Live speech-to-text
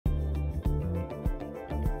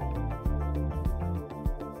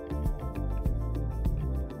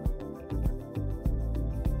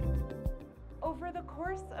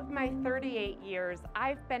course of my 38 years,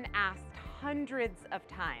 I've been asked hundreds of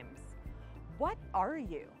times, what are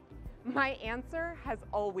you? My answer has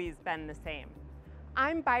always been the same.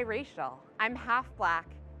 I'm biracial. I'm half black,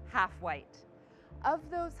 half white. Of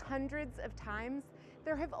those hundreds of times,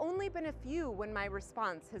 there have only been a few when my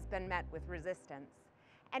response has been met with resistance.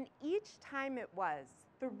 And each time it was,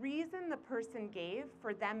 the reason the person gave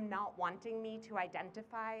for them not wanting me to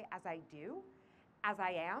identify as I do, as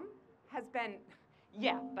I am, has been,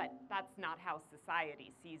 yeah, but that's not how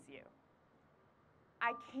society sees you.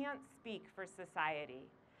 I can't speak for society,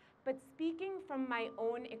 but speaking from my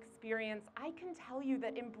own experience, I can tell you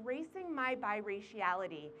that embracing my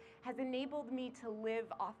biraciality has enabled me to live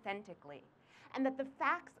authentically, and that the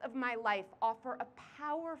facts of my life offer a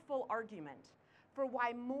powerful argument for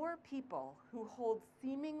why more people who hold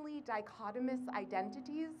seemingly dichotomous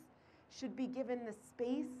identities should be given the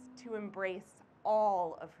space to embrace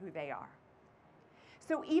all of who they are.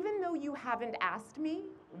 So even though you haven't asked me,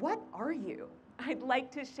 what are you? I'd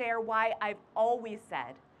like to share why I've always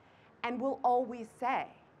said, and will always say,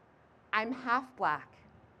 I'm half black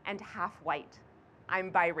and half white.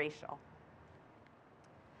 I'm biracial.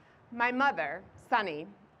 My mother, Sunny,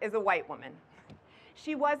 is a white woman.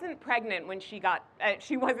 She wasn't pregnant when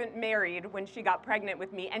she wasn't married when she got pregnant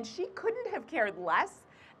with me, and she couldn't have cared less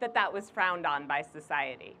that that was frowned on by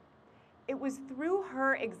society. It was through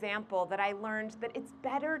her example that I learned that it's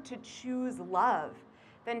better to choose love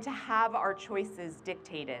than to have our choices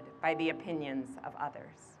dictated by the opinions of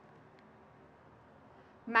others.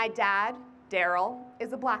 My dad, Daryl,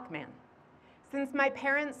 is a black man. Since my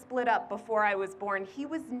parents split up before I was born, he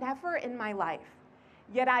was never in my life.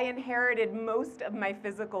 Yet I inherited most of my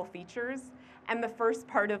physical features and the first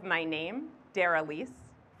part of my name, Daralyse,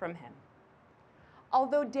 from him.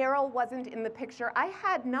 Although Daryl wasn't in the picture, I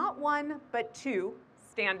had not one, but two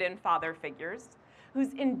stand-in father figures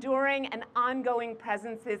whose enduring and ongoing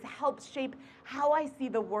presences helped shape how I see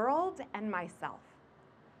the world and myself.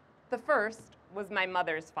 The first was my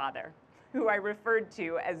mother's father, who I referred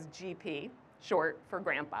to as GP, short for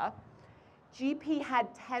Grandpa. GP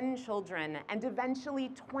had 10 children and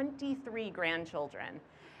eventually 23 grandchildren,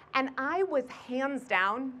 and I was hands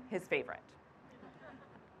down his favorite.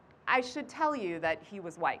 I should tell you that he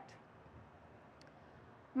was white.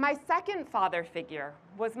 My second father figure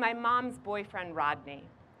was my mom's boyfriend, Rodney.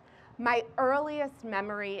 My earliest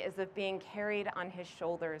memory is of being carried on his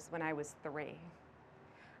shoulders when I was 3.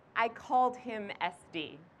 I called him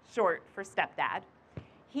SD, short for stepdad.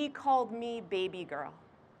 He called me baby girl.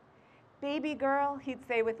 Baby girl, he'd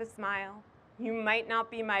say with a smile, you might not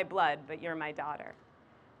be my blood, but you're my daughter.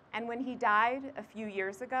 And when he died a few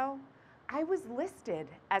years ago, I was listed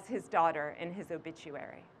as his daughter in his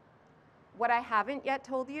obituary. What I haven't yet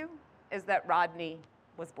told you is that Rodney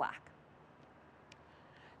was black.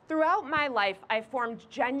 Throughout my life, I formed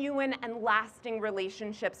genuine and lasting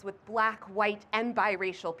relationships with black, white, and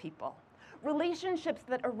biracial people. Relationships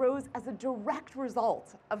that arose as a direct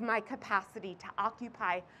result of my capacity to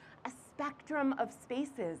occupy a spectrum of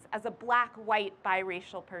spaces as a black, white,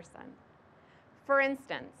 biracial person. For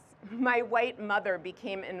instance, my white mother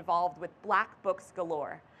became involved with Black Books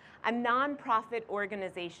Galore, a nonprofit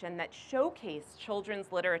organization that showcased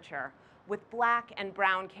children's literature with black and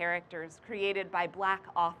brown characters created by black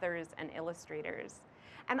authors and illustrators.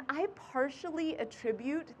 And I partially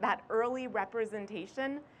attribute that early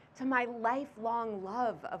representation to my lifelong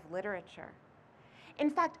love of literature.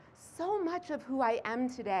 In fact, so much of who I am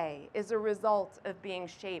today is a result of being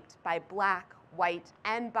shaped by black, white,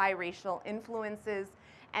 and biracial influences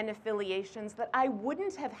and affiliations that I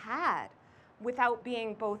wouldn't have had without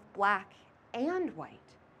being both black and white,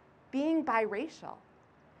 being biracial.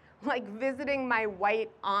 Like visiting my white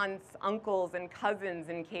aunts, uncles, and cousins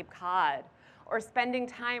in Cape Cod, or spending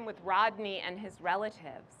time with Rodney and his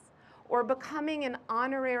relatives, or becoming an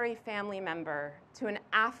honorary family member to an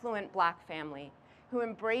affluent black family who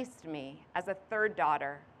embraced me as a third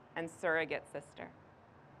daughter and surrogate sister.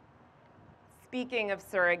 Speaking of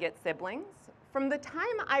surrogate siblings, from the time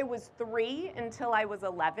I was 3 until I was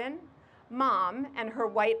 11, Mom and her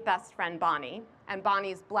white best friend Bonnie, and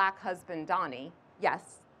Bonnie's black husband Donnie,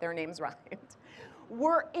 yes, their names rhymed,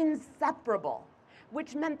 were inseparable,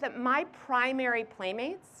 which meant that my primary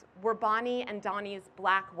playmates were Bonnie and Donnie's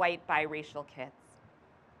black, white, biracial kids.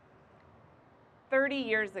 30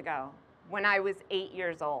 years ago, when I was 8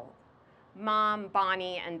 years old, Mom,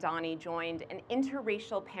 Bonnie, and Donnie joined an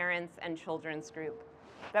interracial parents and children's group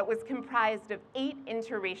that was comprised of 8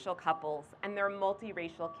 interracial couples and their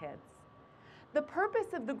multiracial kids. The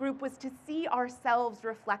purpose of the group was to see ourselves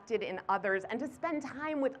reflected in others and to spend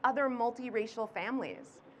time with other multiracial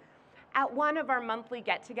families. At one of our monthly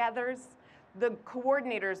get-togethers, the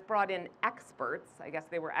coordinators brought in experts, I guess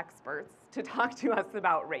they were experts, to talk to us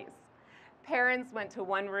about race. Parents went to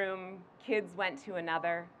one room, kids went to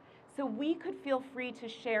another, so we could feel free to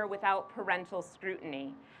share without parental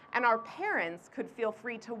scrutiny, and our parents could feel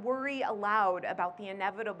free to worry aloud about the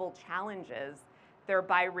inevitable challenges their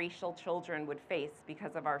biracial children would face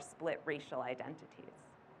because of our split racial identities.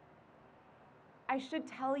 I should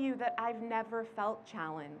tell you that I've never felt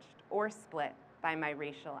challenged or split by my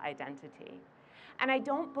racial identity. And I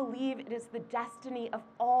don't believe it is the destiny of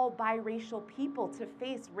all biracial people to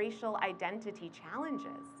face racial identity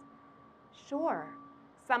challenges. Sure,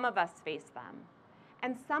 some of us face them.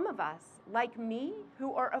 And some of us, like me,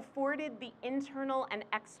 who are afforded the internal and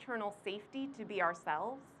external safety to be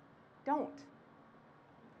ourselves, don't.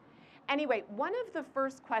 Anyway, one of the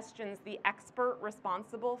first questions the expert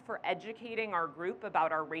responsible for educating our group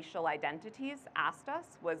about our racial identities asked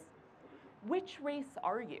us was, "Which race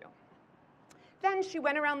are you?" Then she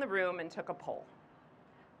went around the room and took a poll.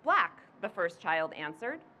 "Black," the first child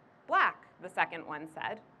answered. "Black," the second one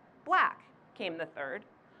said. "Black," came the third.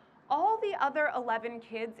 All the other 11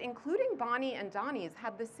 kids, including Bonnie and Donnie's,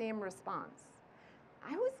 had the same response.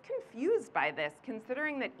 I was confused by this,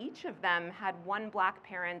 considering that each of them had one black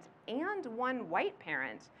parent and one white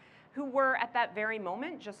parent who were, at that very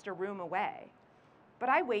moment, just a room away. But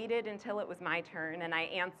I waited until it was my turn, and I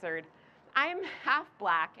answered, "I'm half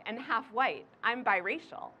black and half white. I'm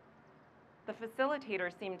biracial." The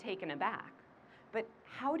facilitator seemed taken aback. "But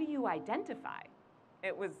how do you identify?"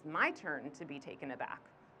 It was my turn to be taken aback.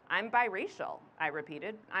 "I'm biracial," I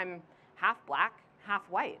repeated. "I'm half black, half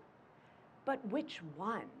white." "But which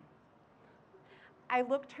one?" I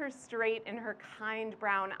looked her straight in her kind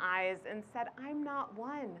brown eyes and said, "I'm not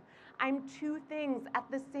one. I'm two things at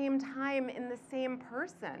the same time in the same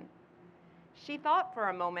person." She thought for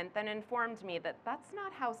a moment, then informed me that that's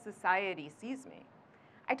not how society sees me.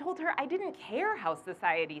 I told her I didn't care how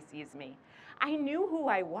society sees me. I knew who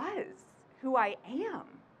I was, who I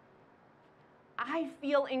am. I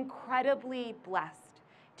feel incredibly blessed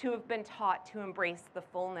to have been taught to embrace the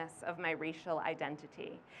fullness of my racial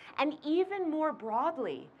identity, and even more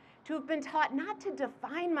broadly, to have been taught not to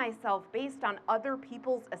define myself based on other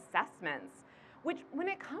people's assessments, which, when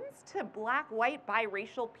it comes to black, white,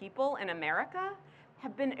 biracial people in America,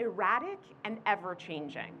 have been erratic and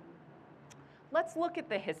ever-changing. Let's look at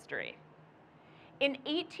the history. In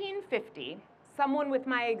 1850, someone with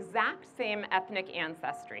my exact same ethnic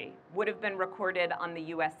ancestry would have been recorded on the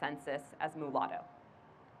US Census as mulatto.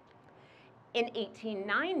 In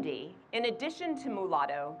 1890, in addition to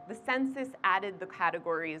mulatto, the census added the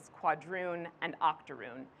categories quadroon and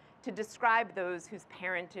octoroon to describe those whose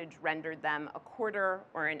parentage rendered them a quarter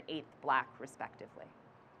or an eighth black, respectively.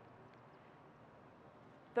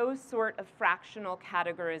 Those sort of fractional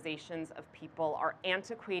categorizations of people are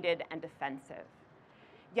antiquated and offensive.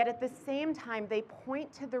 Yet at the same time, they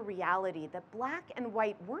point to the reality that black and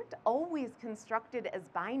white weren't always constructed as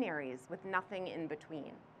binaries with nothing in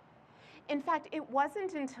between. In fact, it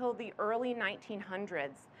wasn't until the early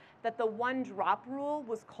 1900s that the one-drop rule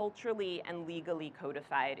was culturally and legally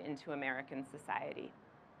codified into American society.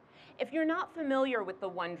 If you're not familiar with the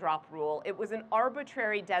one-drop rule, it was an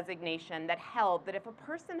arbitrary designation that held that if a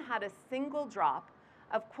person had a single drop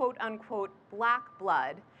of quote-unquote black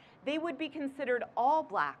blood, they would be considered all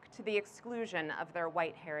black to the exclusion of their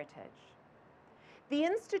white heritage. The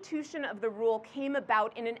institution of the rule came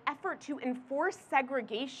about in an effort to enforce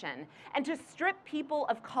segregation and to strip people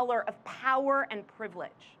of color of power and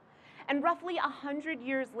privilege. And roughly 100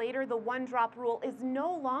 years later, the one-drop rule is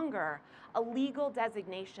no longer a legal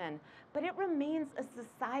designation, but it remains a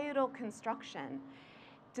societal construction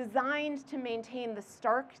designed to maintain the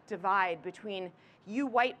stark divide between you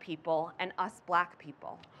white people and us black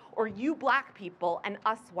people, or you black people and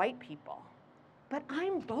us white people. But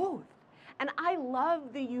I'm both, and I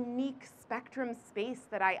love the unique spectrum space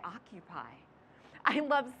that I occupy. I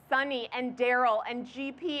love Sunny and Daryl and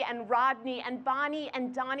GP and Rodney and Bonnie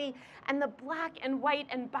and Donnie and the black and white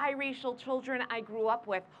and biracial children I grew up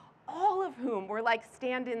with, all of whom were like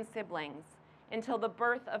stand-in siblings until the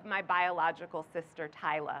birth of my biological sister,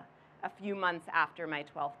 Tyla, a few months after my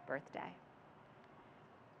 12th birthday.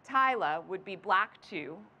 Tyla would be black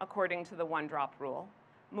too, according to the one-drop rule,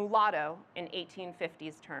 mulatto in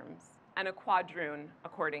 1850s terms, and a quadroon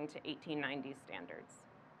according to 1890s standards.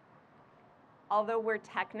 Although we're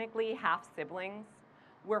technically half siblings,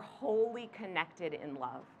 we're wholly connected in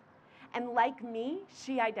love. And like me,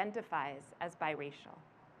 she identifies as biracial.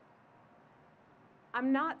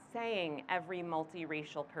 I'm not saying every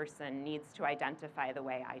multiracial person needs to identify the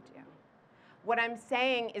way I do. What I'm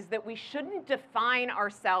saying is that we shouldn't define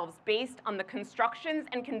ourselves based on the constructions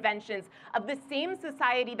and conventions of the same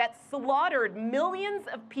society that slaughtered millions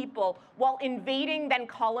of people while invading, then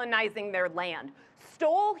colonizing their land,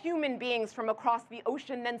 stole human beings from across the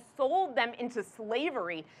ocean, then sold them into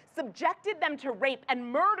slavery, subjected them to rape, and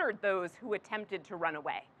murdered those who attempted to run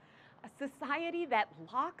away. A society that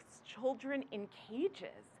locks children in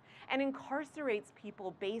cages and incarcerates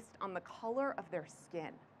people based on the color of their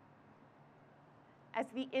skin. As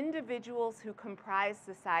the individuals who comprise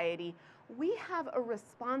society, we have a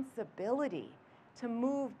responsibility to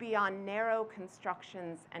move beyond narrow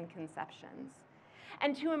constructions and conceptions,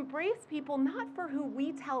 and to embrace people not for who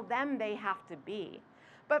we tell them they have to be,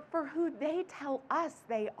 but for who they tell us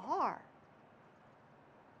they are.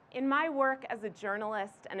 In my work as a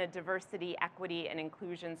journalist and a diversity, equity, and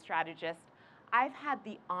inclusion strategist, I've had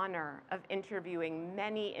the honor of interviewing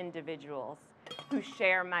many individuals who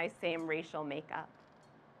share my same racial makeup.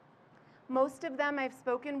 Most of them I've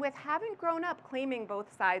spoken with haven't grown up claiming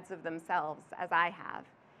both sides of themselves as I have.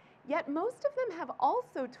 Yet most of them have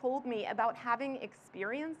also told me about having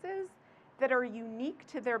experiences that are unique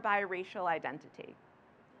to their biracial identity.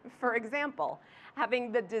 For example,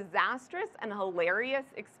 having the disastrous and hilarious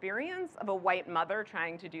experience of a white mother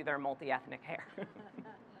trying to do their multi-ethnic hair.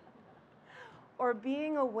 Or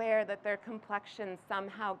being aware that their complexion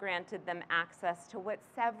somehow granted them access to what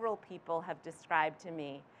several people have described to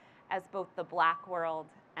me as both the Black world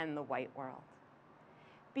and the white world.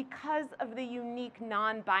 Because of the unique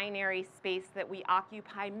non-binary space that we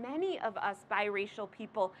occupy, many of us biracial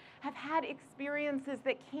people have had experiences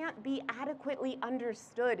that can't be adequately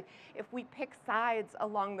understood if we pick sides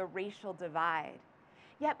along the racial divide.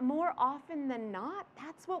 Yet more often than not,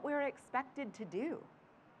 that's what we're expected to do.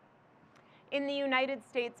 In the United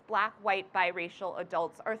States, Black, white, biracial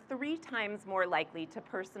adults are 3 times more likely to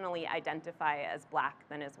personally identify as Black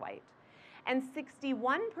than as white. And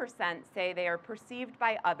 61% say they are perceived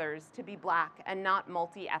by others to be Black and not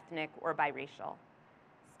multi-ethnic or biracial.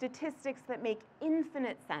 Statistics that make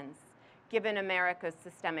infinite sense given America's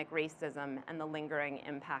systemic racism and the lingering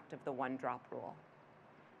impact of the one-drop rule.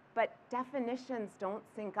 But definitions don't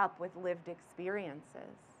sync up with lived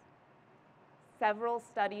experiences. Several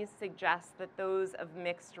studies suggest that those of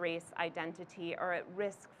mixed race identity are at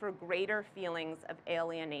risk for greater feelings of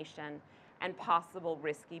alienation and possible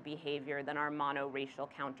risky behavior than our monoracial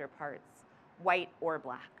counterparts, white or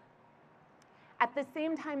Black. At the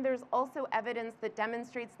same time, there's also evidence that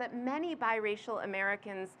demonstrates that many biracial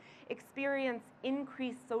Americans experience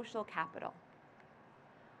increased social capital.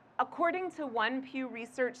 According to one Pew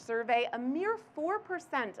Research survey, a mere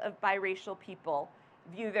 4% of biracial people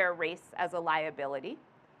view their race as a liability,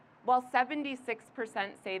 while 76%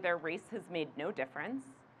 say their race has made no difference,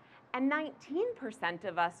 and 19%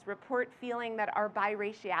 of us report feeling that our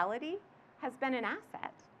biraciality has been an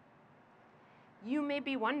asset. You may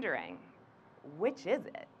be wondering, which is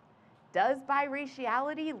it? Does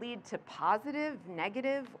biraciality lead to positive,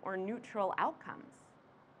 negative, or neutral outcomes?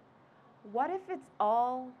 What if it's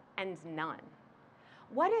all and none?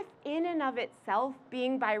 What if in and of itself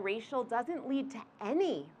being biracial doesn't lead to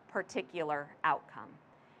any particular outcome?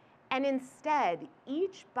 And instead,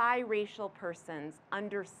 each biracial person's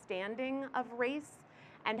understanding of race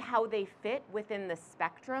and how they fit within the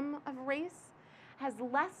spectrum of race has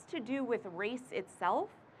less to do with race itself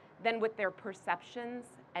than with their perceptions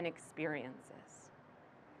and experiences.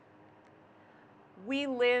 We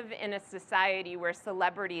live in a society where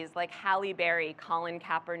celebrities like Halle Berry, Colin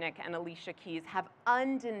Kaepernick, and Alicia Keys have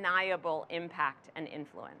undeniable impact and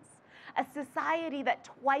influence. A society that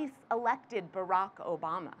twice elected Barack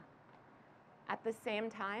Obama. At the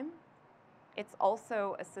same time, it's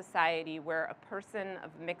also a society where a person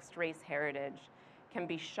of mixed race heritage can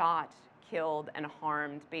be shot, killed, and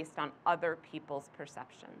harmed based on other people's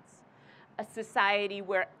perceptions. A society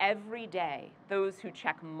where every day those who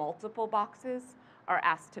check multiple boxes are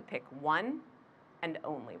asked to pick one and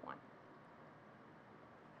only one.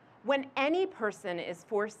 When any person is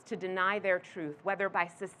forced to deny their truth, whether by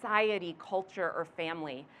society, culture, or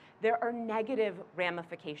family, there are negative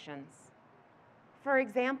ramifications. For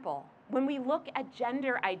example, when we look at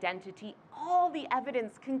gender identity, all the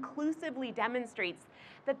evidence conclusively demonstrates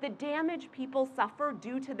that the damage people suffer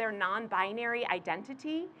due to their non-binary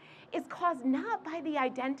identity is caused not by the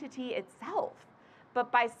identity itself,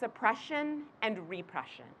 but by suppression and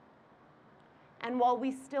repression. And while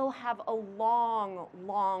we still have a long,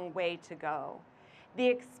 long way to go, the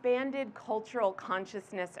expanded cultural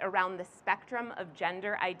consciousness around the spectrum of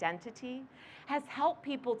gender identity has helped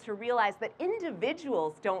people to realize that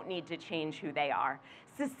individuals don't need to change who they are.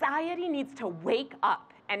 Society needs to wake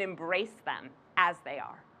up and embrace them as they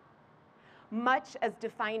are. Much as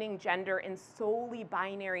defining gender in solely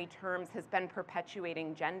binary terms has been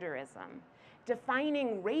perpetuating genderism,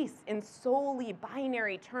 defining race in solely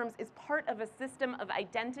binary terms is part of a system of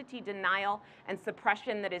identity denial and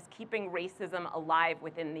suppression that is keeping racism alive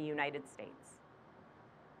within the United States.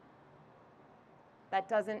 That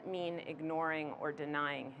doesn't mean ignoring or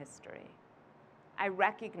denying history. I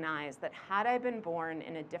recognize that had I been born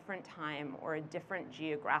in a different time or a different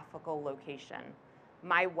geographical location,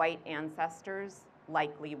 my white ancestors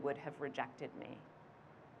likely would have rejected me,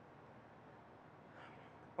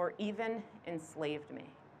 or even enslaved me.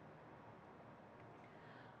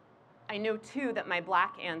 I know too that my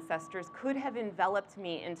black ancestors could have enveloped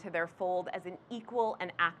me into their fold as an equal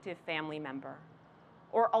and active family member.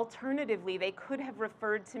 Or alternatively, they could have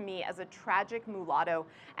referred to me as a tragic mulatto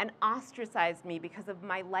and ostracized me because of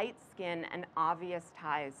my light skin and obvious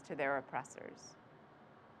ties to their oppressors.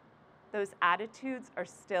 Those attitudes are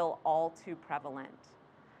still all too prevalent.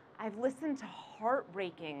 I've listened to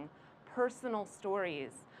heartbreaking personal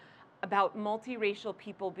stories about multiracial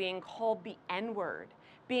people being called the N-word,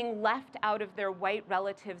 being left out of their white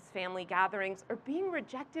relatives' family gatherings, or being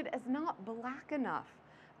rejected as not black enough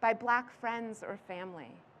by black friends or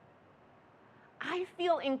family. I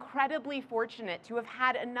feel incredibly fortunate to have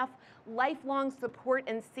had enough lifelong support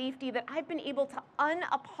and safety that I've been able to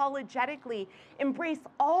unapologetically embrace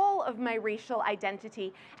all of my racial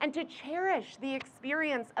identity and to cherish the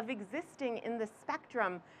experience of existing in the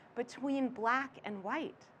spectrum between black and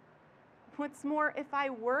white. What's more, if I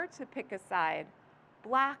were to pick a side,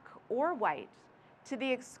 black or white, to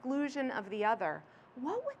the exclusion of the other,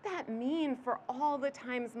 what would that mean for all the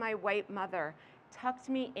times my white mother tucked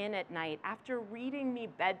me in at night after reading me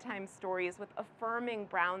bedtime stories with affirming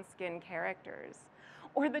brown-skinned characters?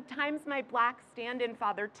 Or the times my black stand-in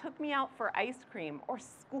father took me out for ice cream or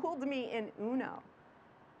schooled me in Uno?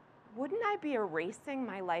 Wouldn't I be erasing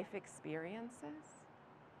my life experiences?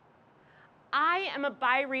 I am a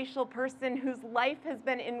biracial person whose life has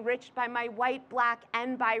been enriched by my white, black,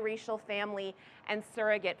 and biracial family and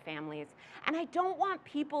surrogate families. And I don't want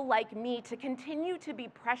people like me to continue to be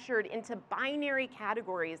pressured into binary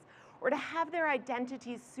categories or to have their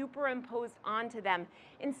identities superimposed onto them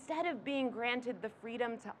instead of being granted the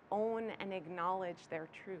freedom to own and acknowledge their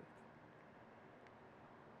truth.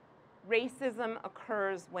 Racism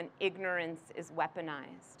occurs when ignorance is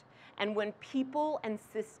weaponized, and when people and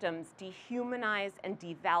systems dehumanize and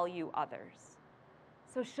devalue others.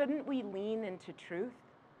 So shouldn't we lean into truth,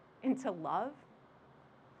 into love?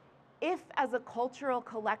 If, as a cultural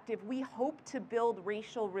collective, we hope to build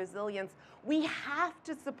racial resilience, we have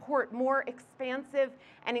to support more expansive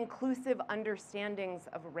and inclusive understandings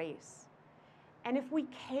of race. And if we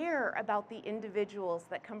care about the individuals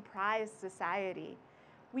that comprise society,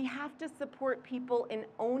 we have to support people in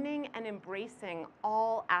owning and embracing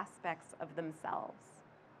all aspects of themselves.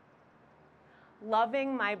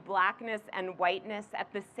 Loving my blackness and whiteness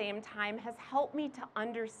at the same time has helped me to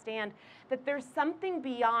understand that there's something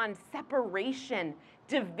beyond separation,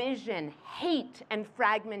 division, hate, and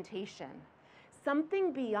fragmentation,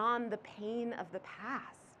 something beyond the pain of the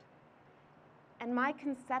past. And my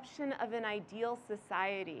conception of an ideal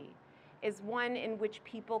society is one in which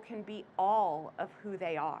people can be all of who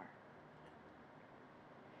they are.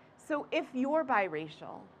 So if you're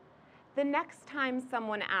biracial, the next time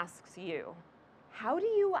someone asks you, how do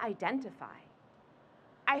you identify?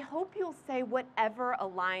 I hope you'll say whatever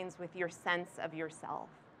aligns with your sense of yourself,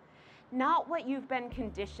 not what you've been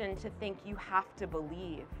conditioned to think you have to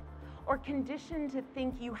believe, or conditioned to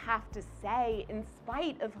think you have to say in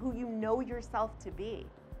spite of who you know yourself to be.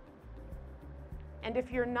 And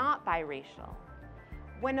if you're not biracial,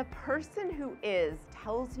 when a person who is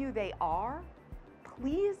tells you they are,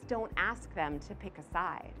 please don't ask them to pick a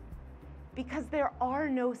side, because there are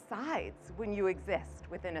no sides when you exist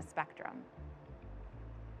within a spectrum.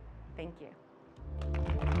 Thank you.